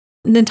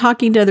And then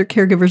talking to other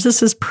caregivers,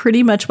 this is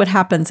pretty much what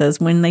happens is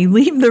when they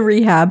leave the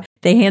rehab,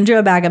 they hand you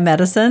a bag of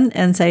medicine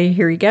and say,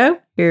 here you go,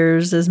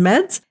 here's his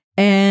meds.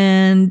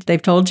 And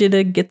they've told you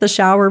to get the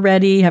shower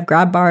ready, have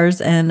grab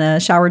bars and a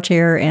shower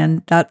chair.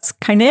 And that's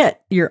kind of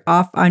it. You're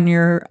off on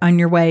your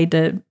way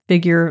to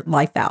figure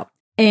life out.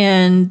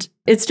 And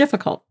it's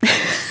difficult.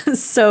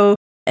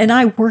 And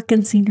I work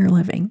in senior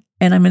living.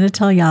 And I'm going to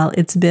tell y'all,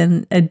 it's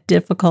been a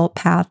difficult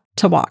path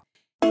to walk.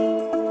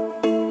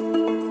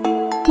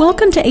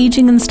 Welcome to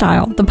Aging in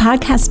Style, the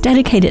podcast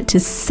dedicated to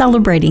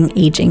celebrating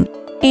aging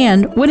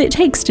and what it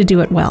takes to do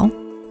it well.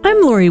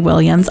 I'm Lori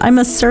Williams. I'm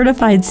a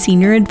certified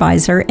senior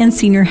advisor and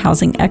senior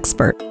housing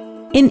expert.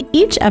 In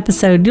each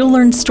episode, you'll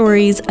learn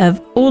stories of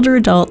older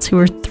adults who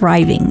are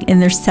thriving in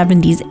their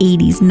 70s,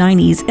 80s,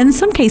 90s, and in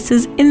some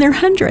cases in their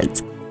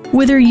hundreds.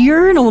 Whether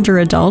you're an older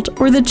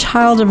adult or the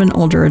child of an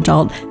older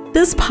adult,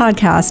 this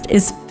podcast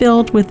is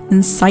filled with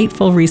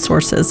insightful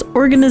resources,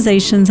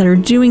 organizations that are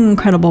doing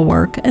incredible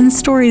work, and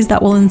stories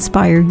that will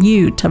inspire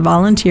you to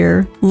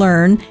volunteer,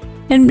 learn,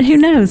 and who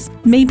knows,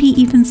 maybe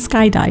even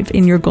skydive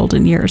in your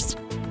golden years.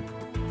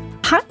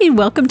 Hi,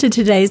 welcome to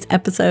today's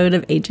episode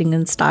of Aging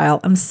in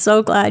Style. I'm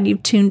so glad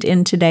you've tuned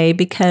in today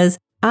because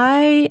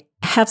I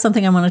have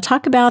something I want to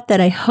talk about that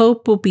I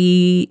hope will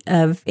be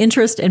of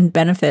interest and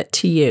benefit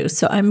to you.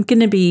 So I'm going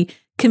to be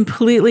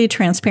completely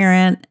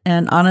transparent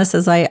and honest,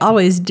 as I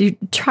always do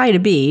try to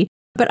be.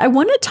 But I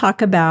want to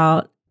talk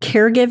about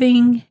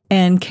caregiving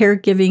and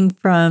caregiving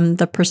from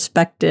the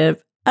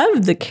perspective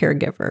of the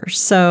caregiver.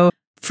 So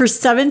for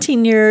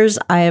 17 years,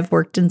 I have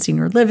worked in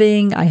senior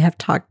living. I have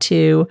talked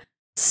to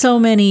so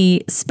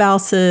many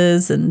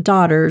spouses and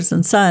daughters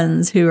and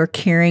sons who are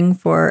caring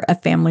for a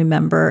family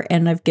member,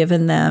 and I've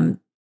given them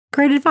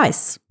great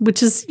advice,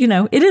 which is,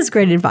 it is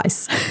great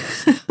advice.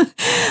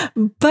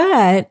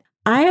 But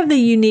I have the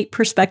unique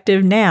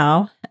perspective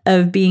now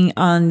of being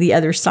on the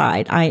other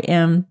side. I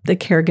am the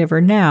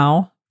caregiver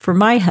now for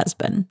my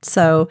husband.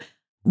 So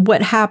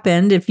what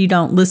happened, if you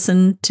don't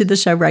listen to the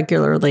show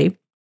regularly,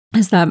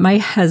 is that my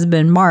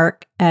husband,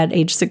 Mark, at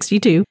age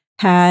 62,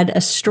 had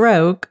a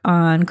stroke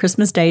on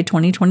Christmas Day,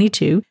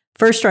 2022.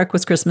 First stroke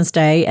was Christmas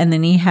Day, and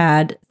then he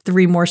had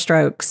 3 more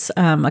strokes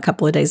a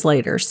couple of days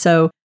later.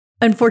 So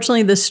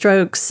unfortunately, the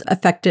strokes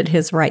affected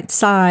his right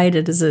side.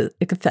 It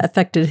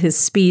affected his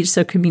speech,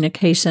 so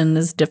communication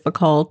is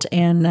difficult.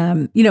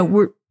 And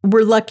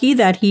we're lucky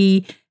that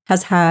he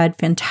has had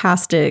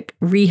fantastic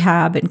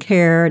rehab and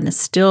care and is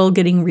still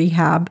getting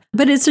rehab.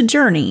 But it's a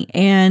journey,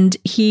 and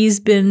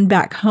he's been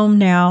back home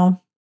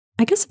now,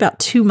 I guess, about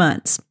 2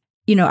 months.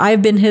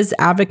 I've been his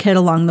advocate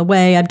along the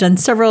way. I've done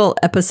several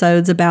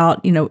episodes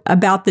about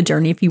the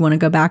journey if you want to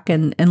go back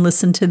and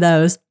listen to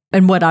those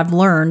and what I've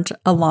learned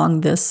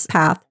along this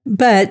path.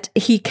 But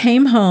he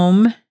came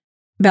home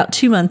about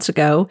 2 months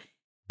ago,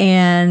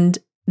 and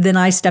then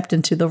I stepped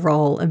into the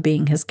role of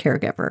being his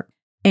caregiver.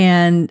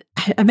 And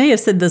I may have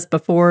said this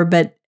before,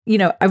 but,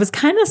 I was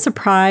kind of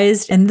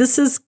surprised. And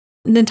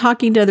then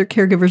talking to other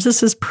caregivers,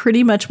 this is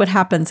pretty much what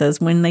happens is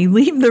when they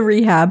leave the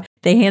rehab,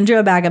 they hand you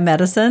a bag of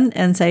medicine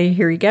and say,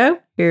 here you go,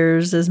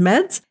 here's his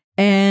meds.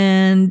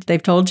 And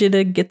they've told you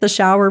to get the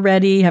shower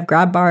ready, have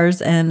grab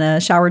bars and a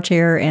shower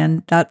chair.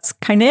 And that's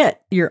kind of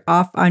it. You're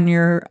off on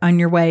your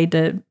way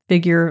to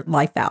figure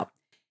life out.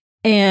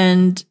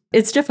 And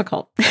it's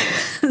difficult.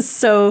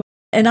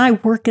 And I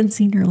work in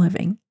senior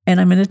living.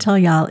 And I'm going to tell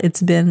y'all,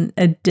 it's been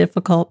a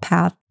difficult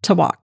path to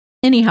walk.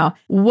 Anyhow,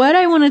 what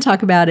I want to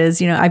talk about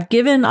is, I've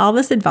given all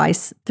this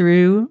advice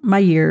through my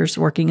years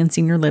working in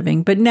senior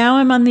living, but now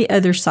I'm on the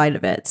other side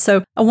of it.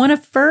 So I want to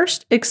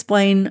first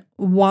explain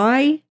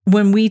why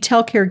when we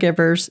tell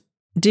caregivers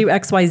do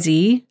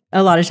XYZ,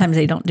 a lot of times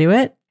they don't do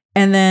it.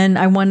 And then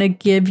I want to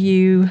give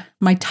you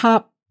my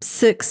top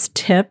 6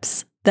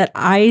 tips that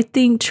I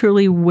think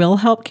truly will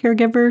help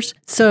caregivers.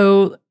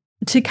 So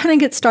to kind of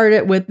get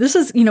started with, this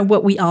is,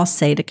 what we all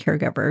say to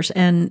caregivers.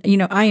 And,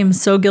 I am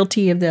so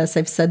guilty of this.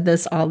 I've said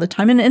this all the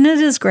time, and it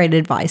is great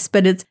advice,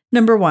 but it's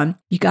number 1,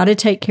 you got to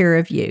take care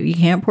of you. You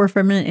can't pour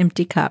from an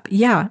empty cup.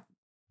 Yeah,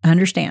 I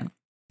understand.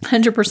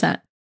 100%.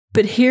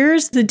 But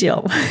here's the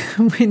deal.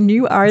 When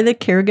you are the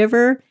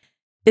caregiver,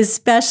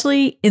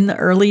 especially in the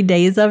early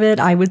days of it,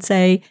 I would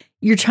say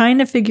you're trying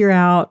to figure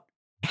out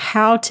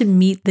how to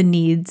meet the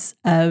needs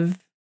of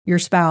your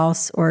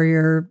spouse or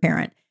your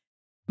parent.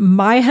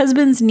 My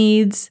husband's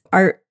needs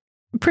are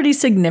pretty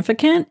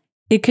significant.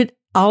 It could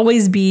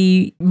always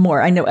be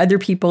more. I know other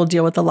people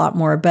deal with a lot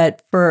more,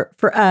 but for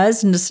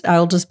us, and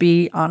I'll just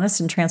be honest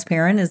and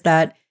transparent, is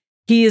that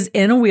he is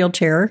in a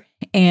wheelchair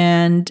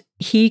and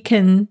he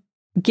can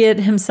get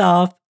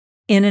himself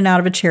in and out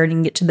of a chair and he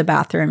can get to the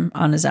bathroom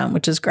on his own,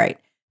 which is great.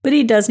 But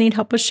he does need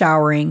help with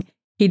showering.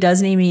 He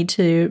does need me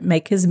to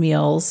make his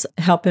meals,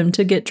 help him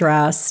to get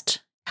dressed,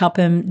 help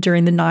him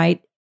during the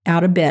night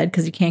out of bed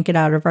because he can't get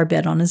out of our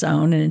bed on his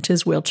own and into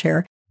his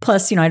wheelchair.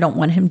 Plus, I don't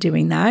want him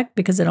doing that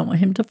because I don't want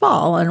him to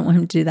fall. I don't want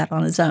him to do that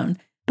on his own.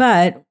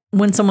 But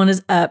when someone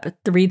is up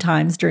 3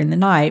 times during the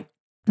night,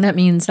 that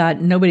means that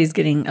nobody's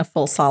getting a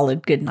full,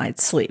 solid, good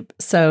night's sleep.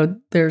 So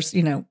there's,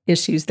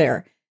 issues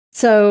there.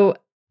 So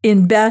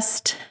in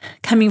best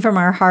coming from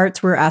our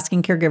hearts, we're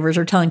asking caregivers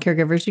or telling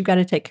caregivers, you've got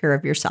to take care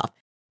of yourself.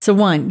 So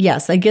one,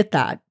 yes, I get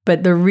that.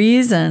 But the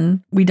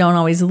reason we don't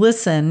always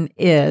listen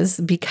is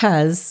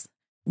because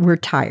we're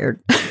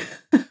tired.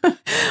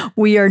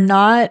 We are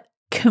not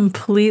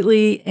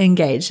completely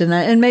engaged.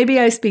 And maybe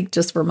I speak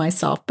just for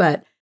myself,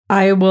 but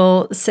I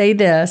will say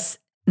this,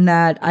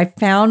 that I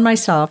found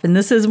myself, and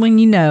this is when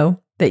you know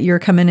that you're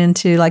coming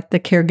into like the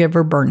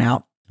caregiver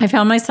burnout. I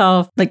found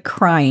myself like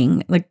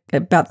crying like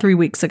about 3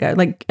 weeks ago,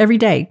 like every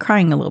day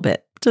crying a little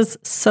bit,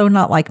 just so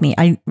not like me.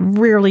 I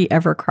rarely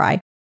ever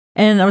cry.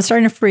 And I was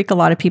starting to freak a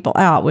lot of people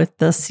out with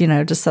this,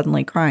 just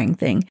suddenly crying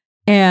thing.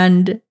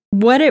 And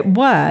what it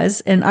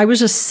was, and I was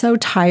just so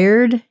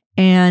tired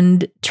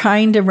and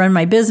trying to run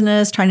my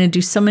business, trying to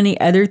do so many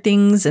other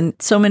things and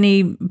so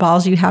many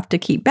balls you have to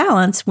keep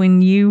balanced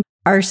when you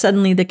are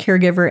suddenly the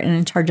caregiver and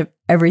in charge of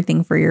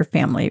everything for your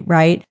family,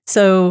 right?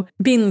 So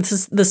being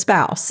the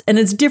spouse, and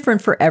it's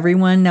different for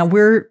everyone. Now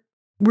we're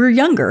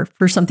younger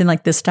for something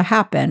like this to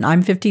happen.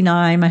 I'm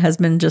 59, my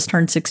husband just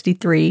turned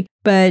 63,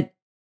 but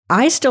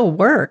I still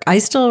work. I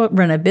still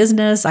run a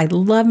business. I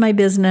love my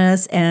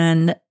business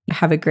and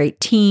have a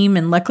great team.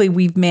 And luckily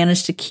we've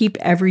managed to keep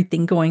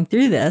everything going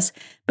through this.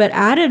 But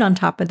added on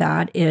top of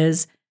that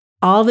is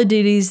all the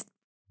duties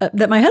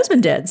that my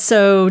husband did.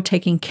 So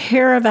taking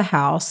care of a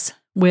house,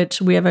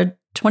 which we have a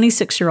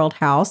 26-year-old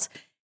house,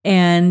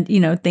 and,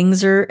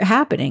 things are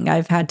happening.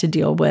 I've had to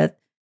deal with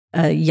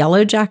a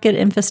yellow jacket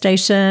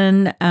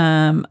infestation,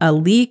 a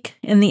leak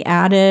in the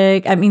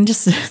attic. I mean,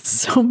 just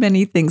so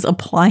many things,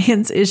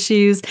 appliance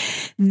issues.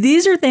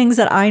 These are things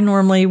that I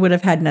normally would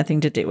have had nothing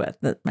to do with,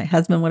 that my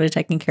husband would have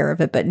taken care of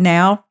it. But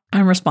now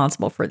I'm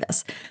responsible for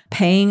this,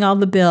 paying all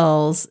the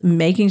bills,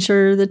 making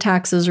sure the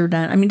taxes are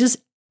done. I mean, just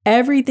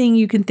everything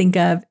you can think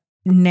of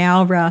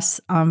now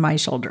rests on my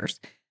shoulders,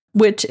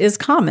 which is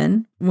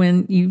common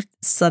when you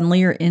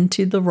suddenly are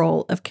into the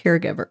role of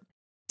caregiver.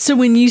 So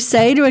when you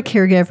say to a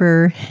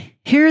caregiver,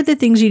 here are the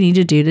things you need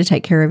to do to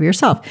take care of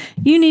yourself.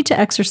 You need to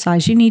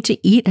exercise. You need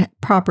to eat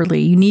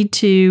properly. You need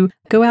to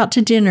go out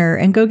to dinner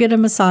and go get a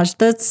massage.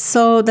 That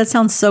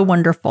sounds so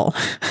wonderful.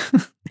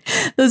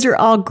 Those are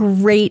all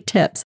great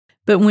tips.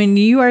 But when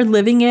you are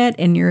living it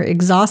and you're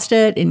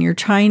exhausted and you're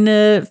trying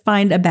to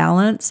find a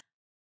balance,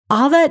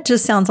 all that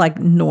just sounds like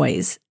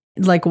noise,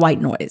 like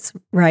white noise,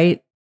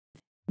 right?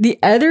 The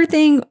other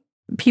thing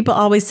people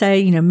always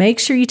say, make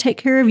sure you take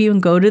care of you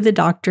and go to the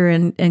doctor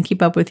and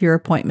keep up with your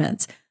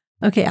appointments.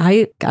 Okay,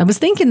 I was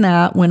thinking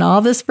that when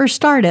all this first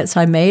started,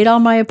 so I made all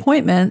my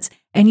appointments.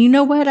 And you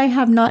know what I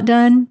have not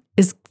done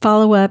is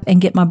follow up and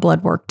get my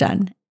blood work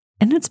done.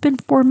 And it's been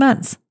 4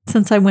 months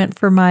since I went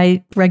for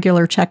my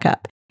regular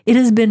checkup. It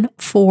has been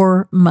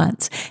 4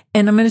 months.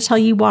 And I'm going to tell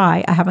you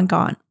why I haven't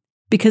gone.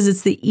 Because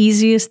it's the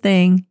easiest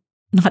thing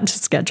not to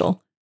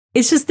schedule.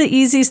 It's just the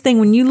easiest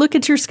thing when you look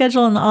at your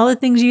schedule and all the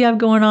things you have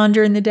going on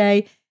during the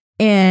day.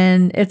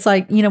 And it's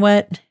like, you know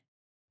what?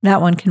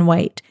 That one can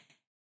wait.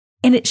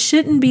 And it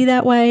shouldn't be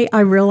that way. I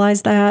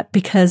realize that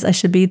because I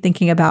should be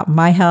thinking about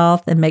my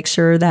health and make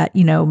sure that,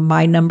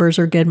 my numbers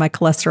are good, my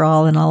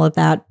cholesterol and all of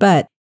that.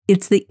 But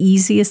it's the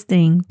easiest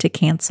thing to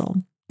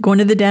cancel. Going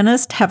to the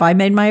dentist, have I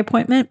made my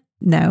appointment?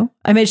 No.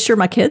 I made sure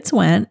my kids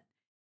went.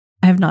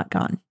 I have not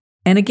gone.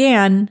 And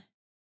again,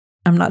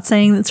 I'm not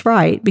saying it's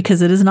right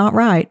because it is not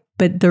right.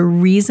 But the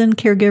reason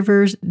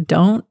caregivers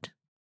don't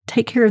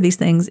take care of these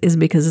things is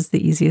because it's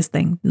the easiest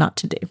thing not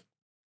to do.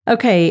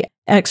 Okay,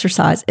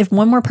 exercise. If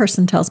one more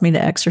person tells me to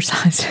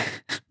exercise,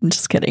 I'm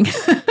just kidding.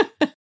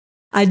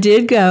 I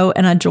did go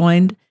and I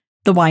joined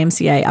the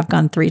YMCA. I've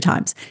gone 3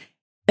 times.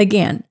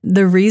 Again,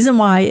 the reason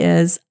why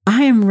is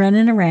I am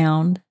running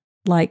around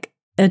like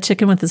a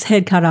chicken with his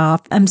head cut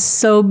off. I'm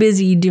so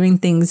busy doing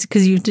things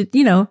because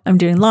I'm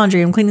doing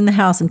laundry, I'm cleaning the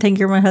house, I'm taking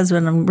care of my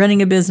husband, I'm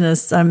running a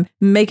business, I'm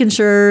making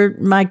sure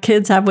my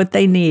kids have what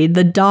they need,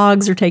 the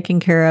dogs are taken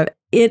care of.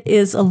 It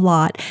is a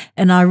lot.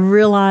 And I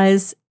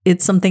realize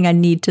it's something I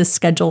need to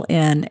schedule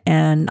in,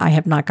 and I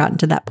have not gotten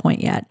to that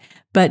point yet.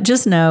 But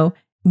just know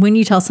when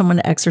you tell someone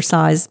to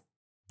exercise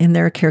and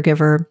they're a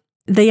caregiver,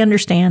 they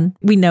understand.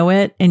 We know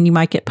it, and you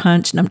might get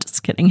punched. And I'm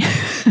just kidding.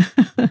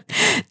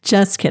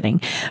 Just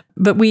kidding.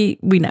 But we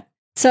know.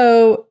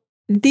 So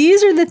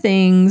these are the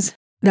things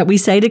that we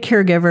say to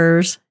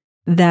caregivers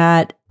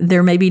that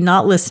they're maybe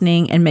not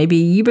listening, and maybe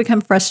you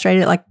become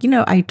frustrated. Like,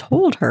 I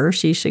told her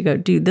she should go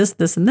do this,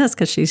 this, and this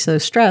because she's so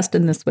stressed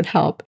and this would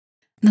help.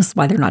 And this is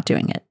why they're not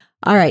doing it.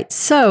 All right.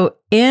 So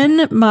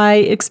in my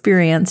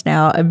experience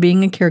now of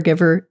being a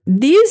caregiver,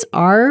 these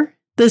are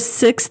the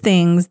 6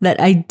 things that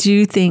I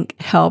do think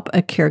help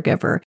a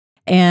caregiver.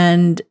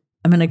 And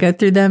I'm going to go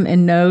through them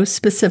in no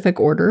specific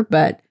order,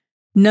 but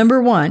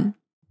number 1,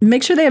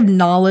 make sure they have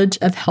knowledge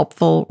of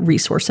helpful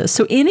resources.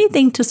 So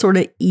anything to sort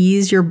of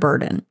ease your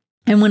burden.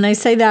 And when I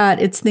say that,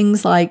 it's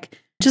things like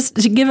just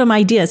to give them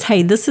ideas.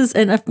 Hey, this is,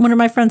 and one of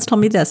my friends told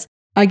me this,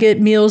 I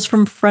get meals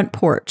from Front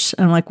Porch.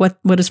 And I'm like,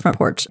 what is Front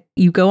Porch?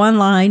 You go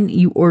online,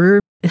 you order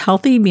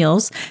healthy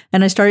meals.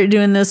 And I started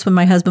doing this when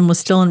my husband was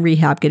still in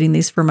rehab, getting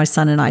these for my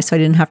son and I, so I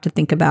didn't have to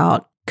think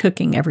about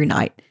cooking every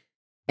night.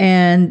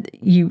 And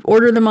you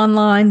order them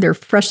online. They're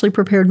freshly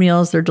prepared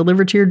meals. They're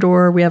delivered to your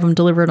door. We have them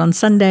delivered on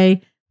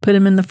Sunday, put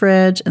them in the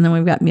fridge, and then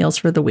we've got meals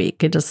for the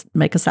week. You just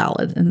make a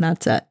salad and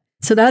that's it.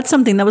 So that's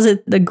something that was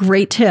a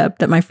great tip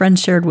that my friend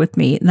shared with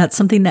me. And that's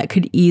something that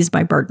could ease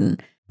my burden.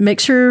 Make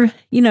sure,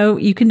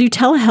 you can do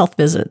telehealth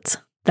visits.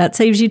 That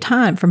saves you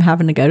time from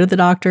having to go to the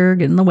doctor,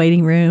 get in the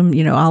waiting room,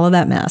 all of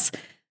that mess.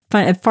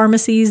 Find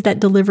pharmacies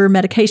that deliver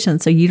medication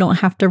so you don't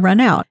have to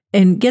run out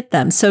and get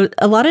them. So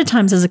a lot of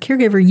times as a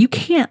caregiver, you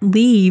can't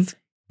leave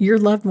your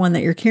loved one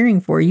that you're caring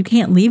for. You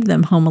can't leave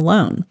them home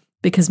alone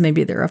because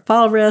maybe they're a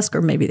fall risk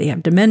or maybe they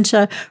have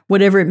dementia,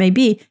 whatever it may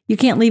be. You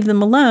can't leave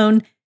them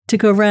alone to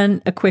go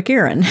run a quick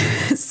errand.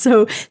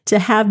 So to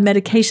have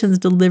medications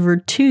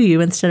delivered to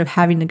you instead of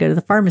having to go to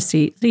the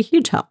pharmacy is a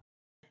huge help.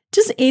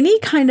 Just any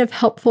kind of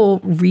helpful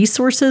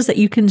resources that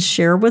you can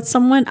share with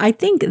someone, I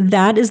think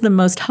that is the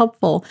most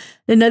helpful.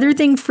 Another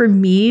thing for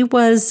me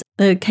was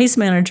a case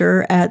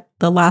manager at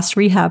the last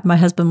rehab my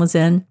husband was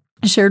in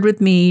shared with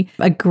me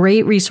a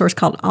great resource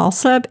called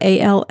ALSUP,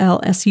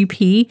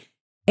 ALLSUP.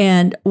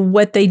 And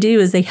what they do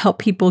is they help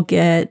people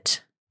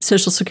get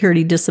Social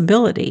Security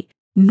disability.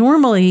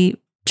 Normally,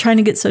 trying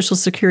to get Social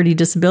Security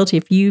disability,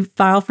 if you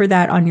file for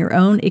that on your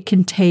own, it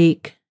can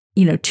take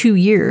 2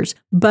 years.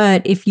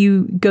 But if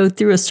you go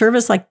through a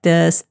service like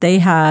this, they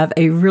have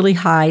a really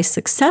high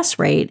success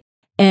rate.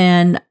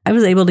 And I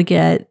was able to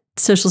get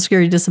Social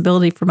Security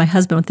disability for my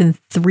husband within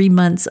 3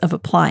 months of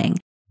applying.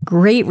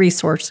 Great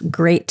resource,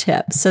 great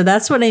tip. So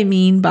that's what I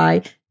mean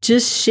by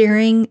just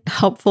sharing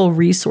helpful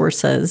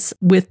resources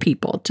with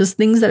people, just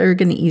things that are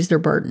going to ease their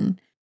burden.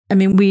 I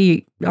mean,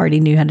 we already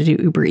knew how to do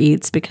Uber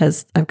Eats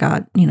because I've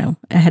got, I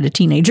had a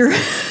teenager.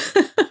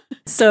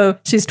 So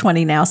she's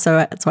 20 now. So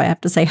that's why I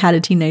have to say had a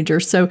teenager.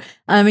 So,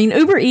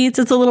 Uber Eats,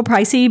 it's a little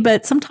pricey,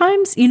 but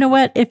sometimes, you know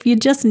what, if you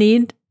just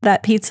need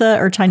that pizza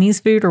or Chinese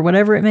food or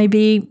whatever it may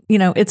be,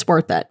 it's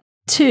worth it.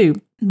 2,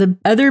 the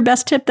other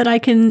best tip that I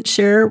can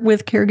share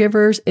with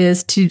caregivers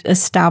is to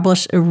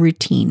establish a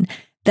routine.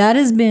 That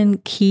has been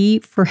key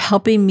for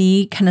helping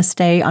me kind of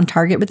stay on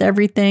target with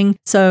everything.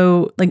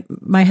 So like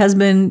my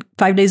husband,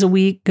 5 days a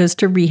week goes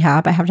to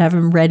rehab. I have to have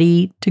him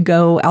ready to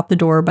go out the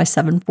door by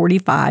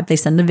 7:45. They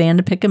send a van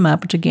to pick him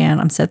up, which again,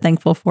 I'm so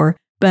thankful for.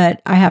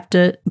 But I have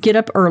to get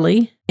up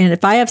early. And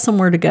if I have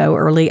somewhere to go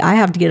early, I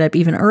have to get up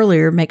even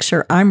earlier, make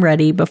sure I'm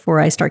ready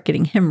before I start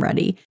getting him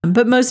ready.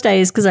 But most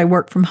days, because I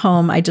work from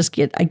home, I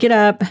get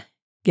up,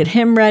 get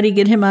him ready,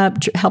 get him up,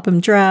 help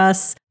him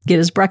dress, get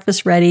his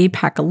breakfast ready,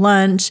 pack a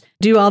lunch,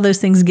 do all those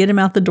things, get him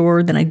out the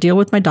door. Then I deal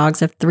with my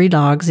dogs. I have 3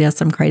 dogs. Yes,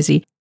 I'm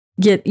crazy.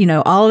 Get,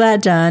 all of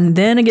that done.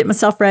 Then I get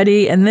myself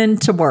ready and then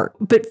to work.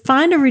 But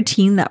find a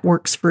routine that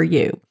works for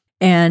you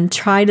and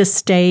try to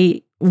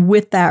stay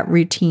with that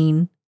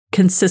routine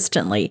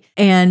consistently.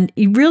 And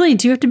you really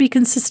do have to be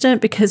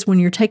consistent because when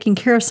you're taking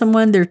care of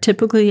someone, they're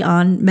typically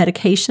on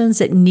medications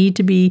that need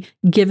to be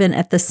given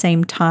at the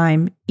same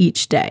time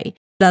each day.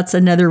 That's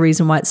another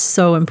reason why it's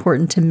so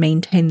important to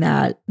maintain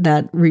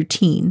that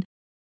routine.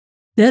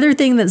 The other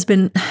thing that's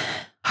been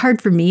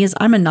hard for me is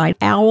I'm a night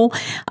owl.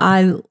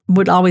 I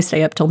would always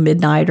stay up till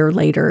midnight or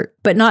later,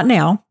 but not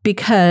now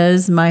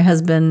because my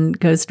husband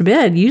goes to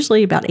bed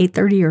usually about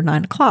 8:30 or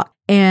 9 o'clock.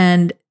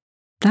 And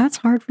that's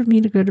hard for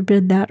me to go to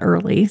bed that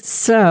early.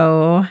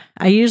 So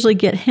I usually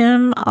get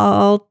him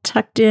all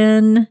tucked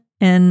in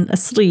and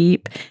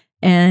asleep,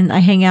 and I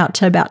hang out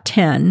to about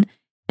 10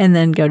 and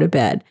then go to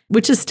bed,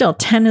 which is still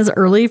 10 is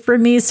early for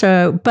me.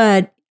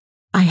 But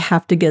I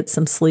have to get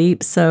some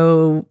sleep.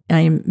 So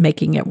I'm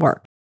making it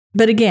work.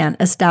 But again,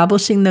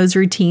 establishing those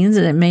routines,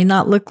 and it may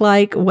not look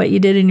like what you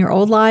did in your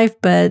old life,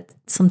 but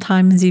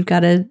sometimes you've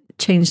got to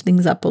change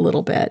things up a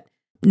little bit.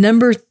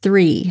 Number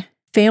 3,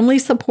 family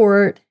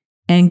support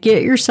and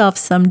get yourself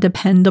some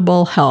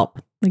dependable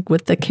help, like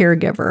with the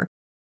caregiver.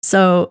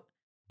 So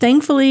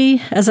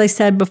thankfully, as I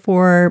said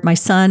before, my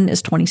son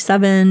is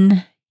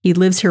 27. He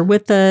lives here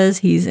with us.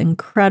 He's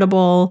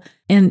incredible.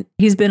 And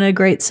he's been a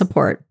great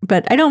support.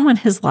 But I don't want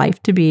his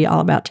life to be all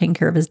about taking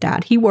care of his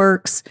dad. He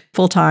works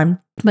full time,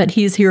 but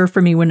he's here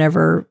for me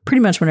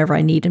pretty much whenever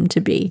I need him to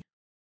be.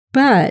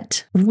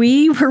 But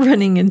we were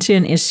running into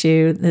an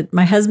issue that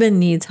my husband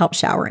needs help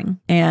showering.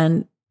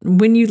 And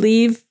when you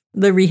leave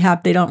the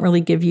rehab, they don't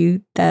really give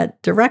you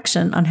that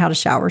direction on how to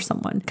shower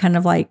someone. Kind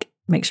of like,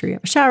 make sure you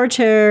have a shower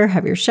chair,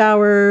 have your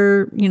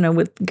shower,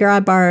 with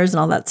grab bars and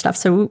all that stuff.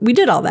 So we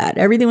did all that.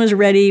 Everything was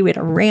ready. We had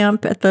a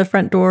ramp at the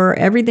front door.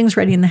 Everything's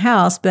ready in the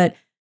house. But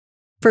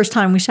first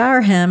time we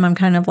shower him, I'm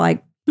kind of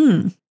like,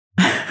 he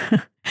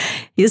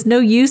has no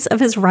use of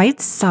his right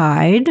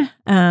side.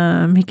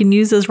 He can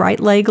use his right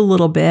leg a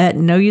little bit,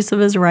 no use of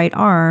his right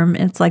arm.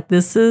 It's like,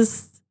 this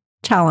is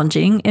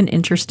challenging and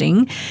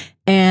interesting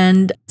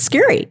and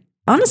scary.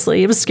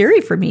 Honestly, it was scary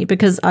for me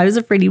because I was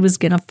afraid he was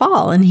going to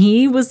fall, and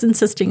he was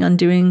insisting on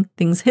doing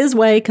things his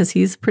way because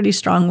he's a pretty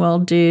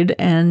strong-willed dude,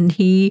 and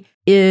he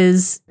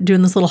is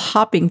doing this little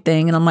hopping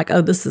thing. And I'm like,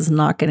 oh, this is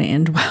not going to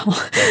end well.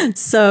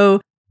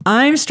 So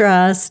I'm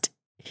stressed.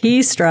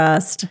 He's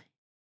stressed.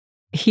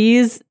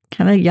 He's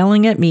kind of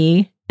yelling at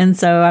me. And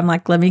so I'm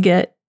like, let me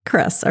get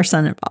Chris, our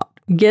son, involved.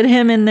 get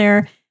him in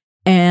there.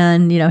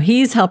 And,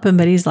 he's helping,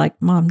 but he's like,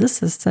 Mom,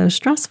 this is so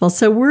stressful.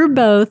 So we're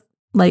both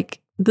like,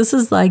 this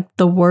is like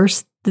the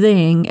worst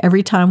thing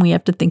every time we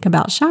have to think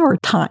about shower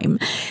time.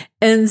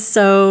 And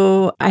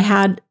so I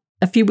had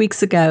a few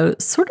weeks ago,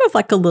 sort of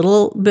like a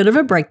little bit of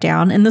a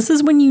breakdown. And this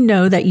is when you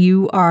know that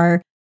you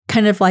are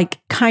kind of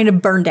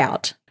burned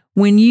out.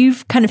 When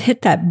you've kind of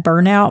hit that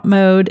burnout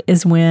mode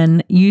is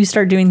when you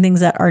start doing things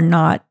that are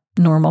not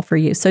normal for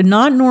you. So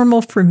not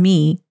normal for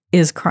me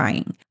is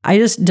crying. I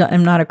just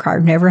am not a crier,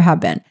 never have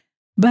been.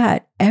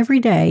 But every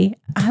day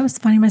I was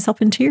finding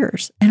myself in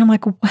tears. And I'm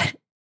like, what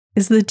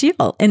is the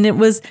deal? And it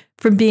was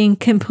from being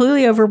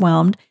completely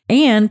overwhelmed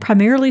and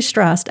primarily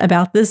stressed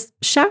about this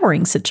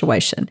showering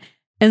situation.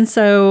 And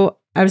so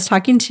I was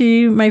talking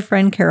to my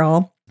friend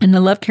Carol, and I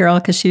love Carol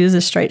because she is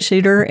a straight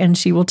shooter and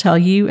she will tell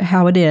you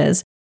how it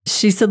is.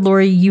 She said,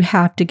 Lori, you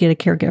have to get a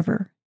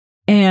caregiver.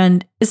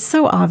 And it's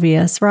so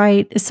obvious,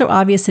 right? It's so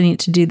obvious I need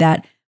to do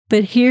that.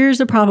 But here's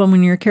the problem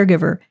when you're a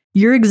caregiver.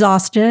 You're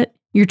exhausted.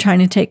 You're trying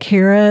to take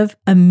care of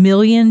a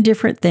million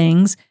different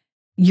things.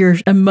 You're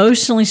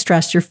emotionally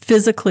stressed. You're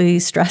physically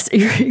stressed.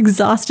 You're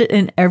exhausted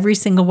in every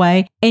single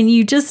way. And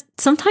you just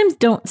sometimes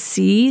don't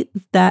see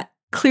that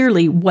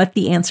clearly what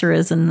the answer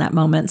is in that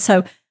moment.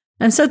 So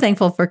I'm so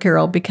thankful for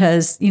Carol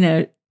because,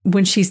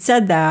 when she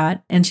said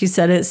that, and she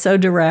said it so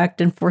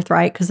direct and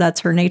forthright because that's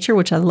her nature,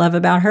 which I love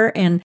about her.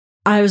 And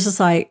I was just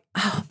like,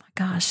 oh my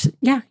gosh,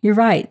 yeah, you're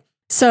right.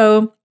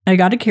 So I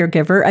got a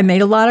caregiver. I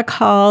made a lot of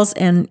calls,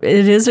 and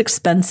it is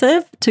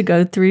expensive to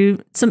go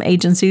through some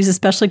agencies,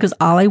 especially because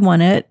all I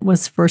wanted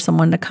was for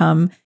someone to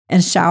come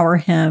and shower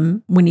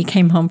him when he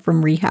came home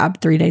from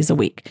rehab 3 days a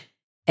week.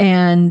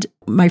 And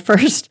my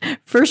first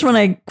one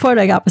I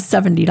got was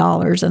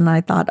 $70. And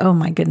I thought, oh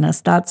my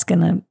goodness, that's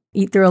going to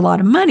eat through a lot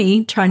of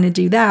money trying to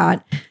do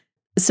that.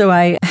 So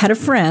I had a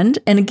friend.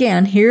 And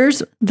again,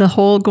 here's the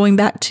whole going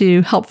back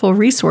to helpful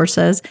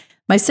resources.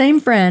 My same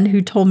friend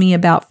who told me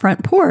about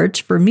Front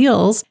Porch for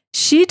meals,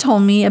 she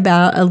told me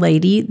about a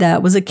lady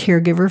that was a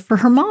caregiver for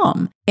her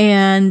mom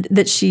and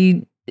that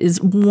she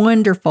is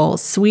wonderful,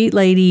 sweet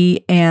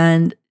lady.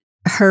 And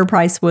her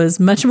price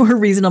was much more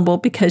reasonable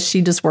because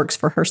she just works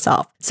for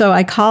herself. So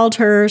I called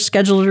her,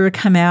 scheduled her to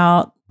come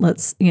out.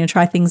 Let's,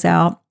 try things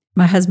out.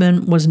 My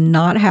husband was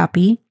not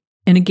happy.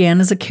 And again,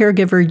 as a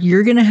caregiver,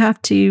 you're going to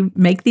have to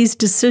make these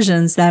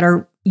decisions that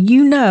are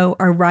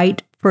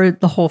right for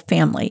the whole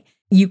family.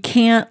 You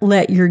can't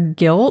let your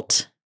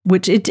guilt,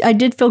 I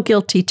did feel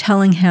guilty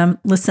telling him,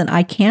 listen,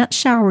 I can't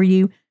shower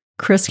you.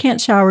 Chris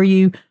can't shower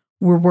you.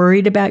 We're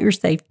worried about your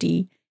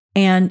safety.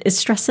 And it's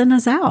stressing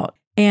us out.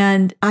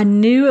 And I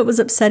knew it was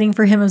upsetting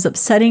for him. It was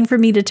upsetting for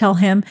me to tell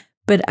him,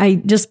 but I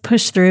just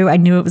pushed through. I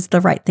knew it was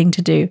the right thing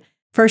to do.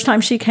 First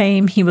time she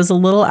came, he was a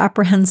little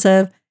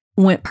apprehensive,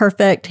 went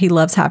perfect. He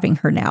loves having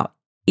her now.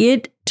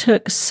 It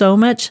took so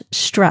much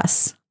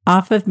stress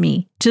off of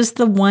me. Just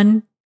the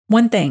one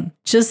thing,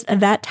 just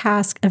that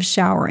task of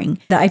showering,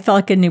 that I felt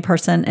like a new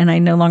person and I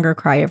no longer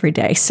cry every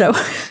day. So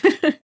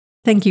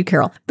thank you,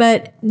 Carol.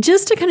 But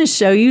just to kind of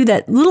show you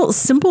that little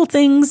simple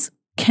things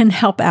can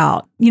help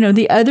out.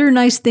 The other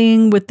nice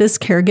thing with this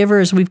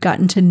caregiver is we've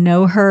gotten to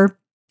know her.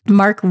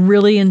 Mark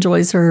really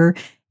enjoys her.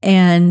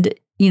 And,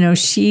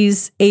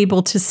 she's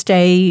able to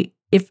stay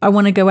if I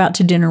want to go out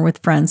to dinner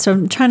with friends. So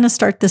I'm trying to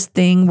start this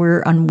thing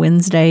where on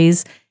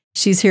Wednesdays,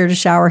 she's here to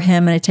shower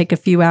him and I take a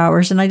few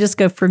hours and I just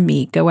go for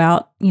me, go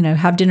out,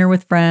 have dinner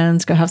with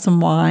friends, go have some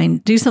wine,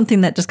 do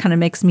something that just kind of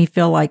makes me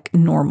feel like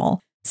normal.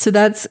 So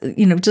that's,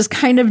 just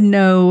kind of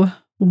know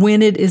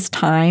when it is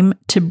time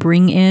to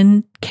bring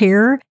in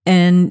care.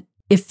 And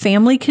if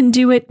family can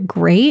do it,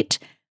 great.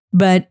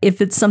 But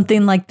if it's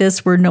something like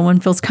this where no one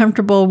feels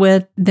comfortable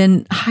with,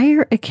 then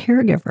hire a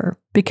caregiver.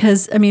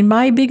 Because,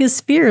 my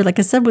biggest fear, like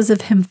I said, was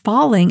of him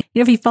falling.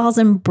 If he falls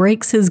and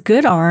breaks his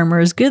good arm or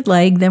his good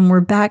leg, then we're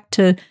back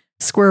to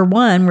square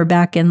one. We're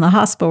back in the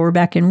hospital. We're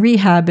back in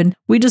rehab. And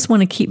we just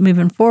want to keep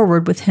moving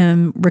forward with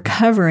him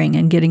recovering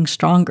and getting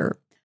stronger.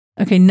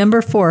 Okay,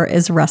 number 4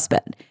 is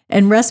respite.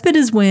 And respite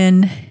is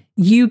when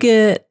you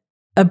get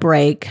a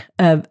break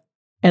of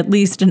at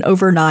least an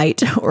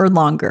overnight or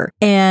longer.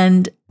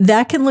 And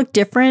that can look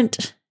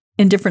different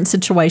in different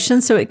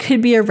situations. So it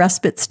could be a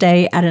respite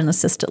stay at an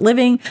assisted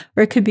living,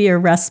 or it could be a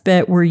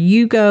respite where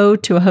you go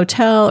to a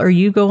hotel or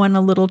you go on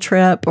a little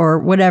trip or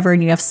whatever,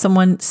 and you have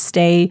someone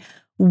stay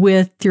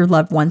with your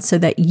loved one so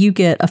that you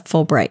get a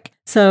full break.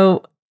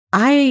 So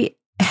I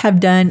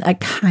have done a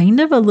kind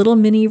of a little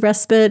mini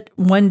respite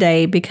one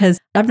day because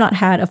I've not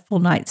had a full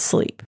night's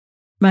sleep.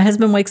 My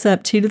husband wakes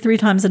up 2 to 3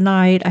 times a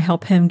night. I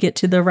help him get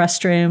to the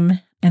restroom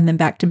and then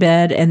back to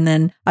bed. And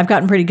then I've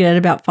gotten pretty good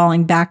about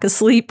falling back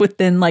asleep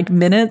within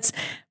minutes.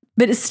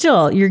 But it's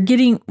still, you're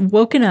getting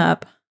woken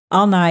up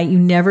all night. You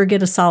never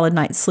get a solid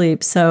night's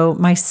sleep. So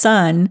my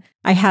son,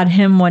 I had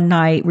him one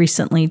night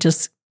recently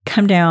just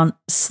come down,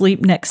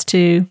 sleep next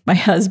to my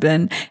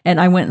husband.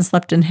 And I went and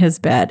slept in his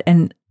bed.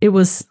 And it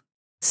was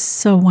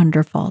so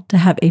wonderful to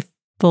have a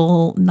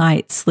full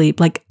night's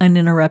sleep,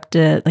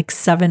 uninterrupted,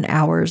 7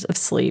 hours of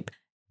sleep.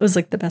 It was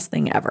the best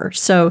thing ever.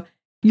 So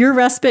your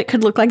respite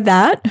could look like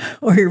that,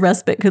 or your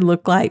respite could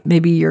look like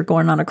maybe you're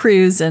going on a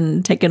cruise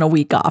and taking a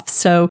week off.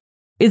 So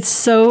it's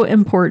so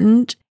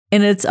important,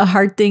 and it's a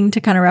hard thing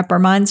to kind of wrap our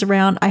minds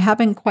around. I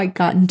haven't quite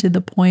gotten to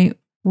the point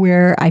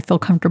where I feel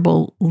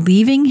comfortable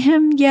leaving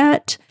him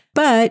yet,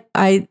 but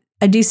I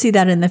do see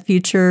that in the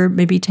future,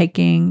 maybe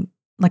taking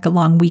like a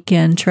long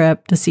weekend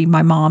trip to see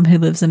my mom who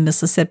lives in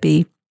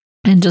Mississippi,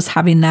 and just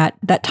having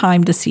that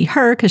time to see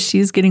her because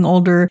she's getting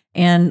older,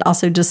 and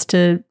also just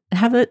to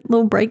have a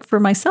little break for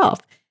myself.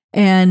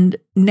 And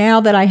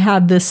now that I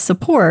have this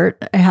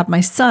support, I have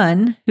my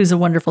son, who's a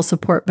wonderful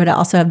support, but I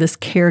also have this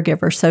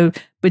caregiver. So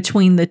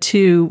between the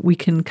two, we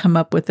can come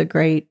up with a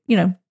great,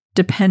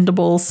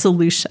 dependable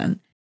solution.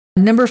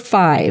 Number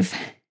 5,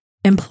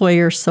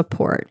 employer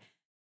support.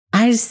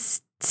 I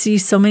see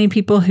so many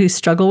people who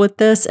struggle with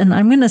this. And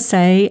I'm going to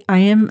say I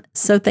am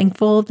so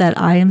thankful that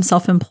I am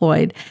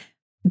self-employed,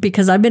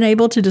 because I've been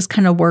able to just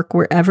kind of work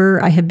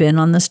wherever I have been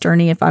on this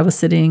journey. If I was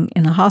sitting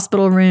in a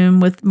hospital room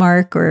with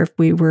Mark, or if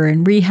we were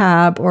in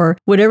rehab, or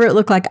whatever it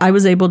looked like, I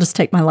was able to just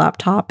take my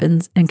laptop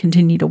and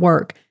continue to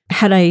work.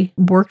 Had I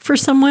worked for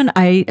someone,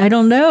 I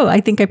don't know.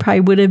 I think I probably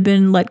would have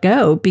been let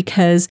go,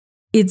 because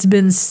it's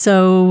been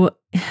so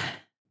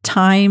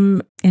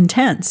time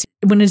intense.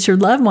 When it's your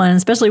loved one,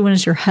 especially when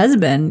it's your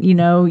husband,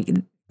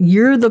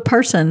 you're the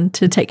person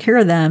to take care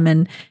of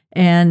them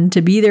and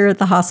to be there at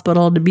the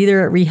hospital, to be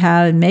there at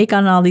rehab and make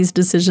on all these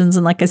decisions.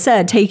 And like I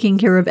said, taking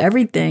care of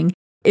everything,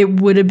 it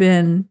would have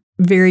been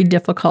very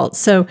difficult.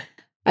 So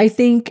I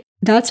think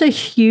that's a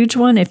huge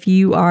one. If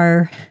you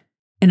are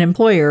an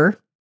employer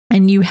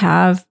and you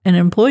have an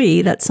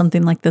employee that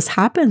something like this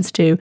happens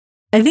to,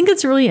 I think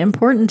it's really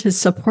important to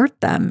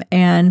support them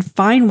and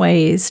find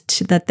ways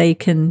that they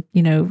can,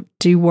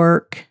 do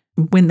work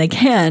when they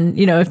can,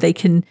 if they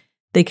can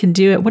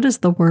do it. What is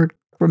the word?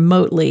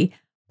 Remotely,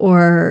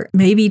 or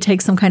maybe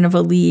take some kind of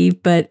a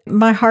leave. But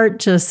my heart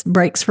just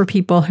breaks for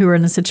people who are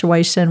in a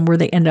situation where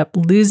they end up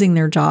losing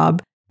their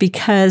job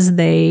because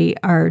they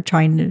are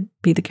trying to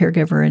be the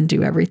caregiver and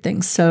do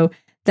everything. So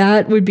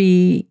that would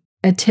be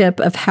a tip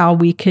of how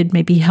we could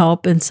maybe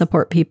help and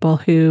support people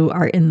who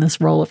are in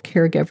this role of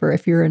caregiver.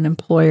 If you're an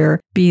employer,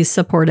 be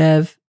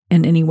supportive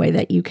in any way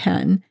that you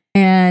can.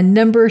 And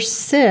number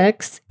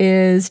 6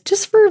 is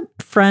just for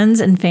friends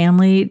and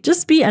family,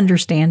 just be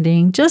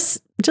understanding,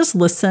 just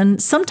listen.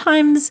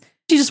 Sometimes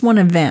you just want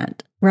to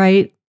vent,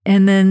 right?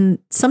 And then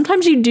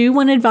sometimes you do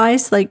want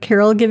advice, like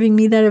Carol giving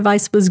me that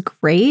advice was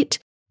great,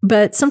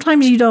 but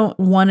sometimes you don't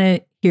want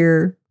to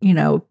hear, you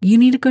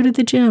need to go to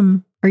the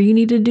gym, or you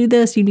need to do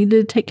this, you need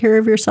to take care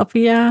of yourself.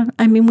 Yeah,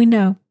 I mean, we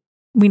know.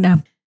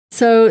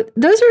 So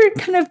those are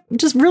kind of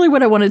just really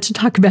what I wanted to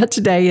talk about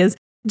today, is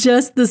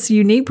just this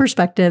unique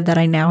perspective that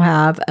I now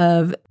have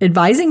of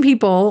advising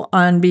people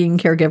on being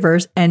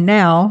caregivers and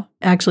now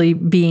actually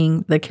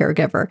being the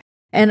caregiver.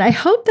 And I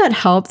hope that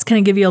helps kind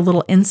of give you a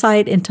little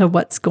insight into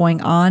what's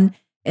going on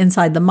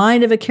inside the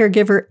mind of a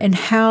caregiver and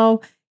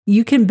how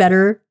you can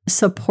better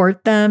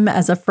support them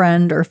as a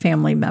friend or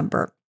family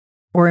member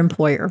or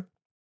employer.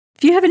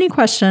 If you have any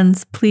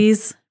questions,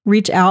 please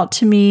reach out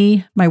to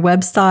me. My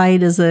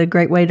website is a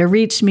great way to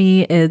reach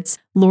me. It's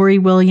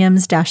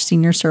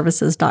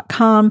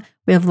loriwilliams-seniorservices.com.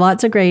 We have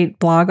lots of great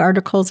blog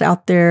articles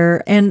out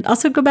there. And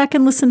also go back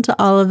and listen to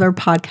all of our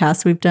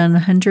podcasts. We've done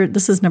 100.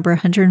 This is number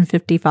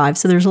 155.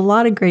 So there's a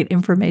lot of great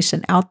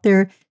information out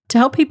there to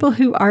help people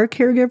who are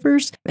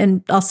caregivers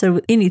and also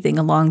anything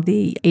along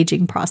the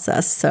aging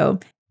process. So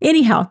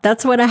anyhow,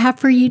 that's what I have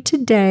for you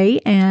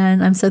today.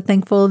 And I'm so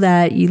thankful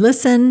that you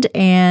listened,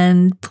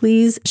 and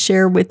please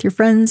share with your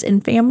friends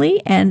and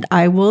family, and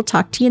I will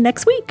talk to you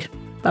next week.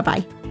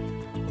 Bye-bye.